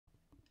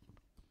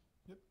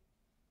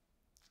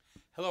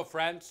Hello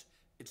friends,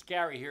 it's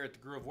Gary here at the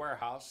Groove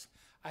Warehouse.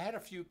 I had a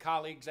few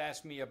colleagues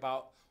ask me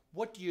about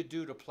what do you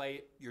do to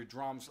play your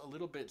drums a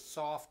little bit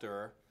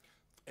softer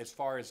as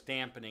far as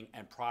dampening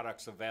and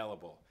products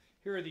available.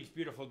 Here are these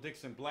beautiful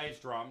Dixon Blaze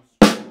drums.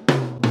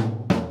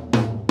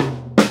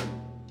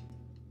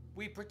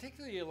 We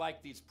particularly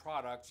like these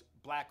products,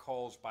 Black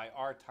Holes by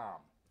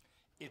RTOM.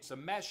 It's a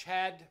mesh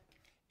head.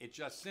 It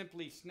just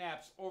simply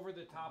snaps over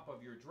the top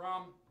of your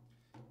drum.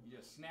 You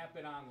just snap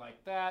it on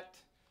like that.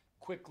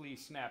 Quickly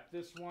snap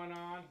this one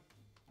on,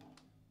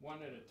 one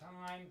at a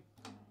time.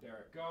 There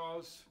it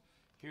goes.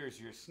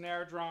 Here's your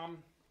snare drum.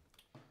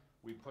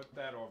 We put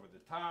that over the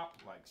top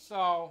like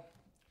so.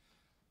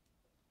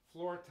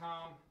 Floor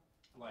tom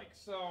like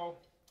so.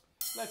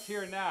 Let's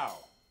hear now.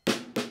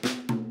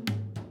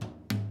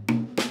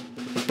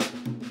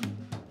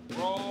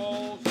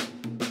 Rolls.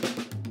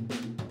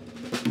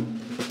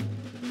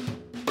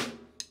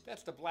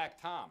 That's the Black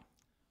Tom.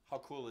 How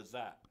cool is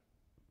that?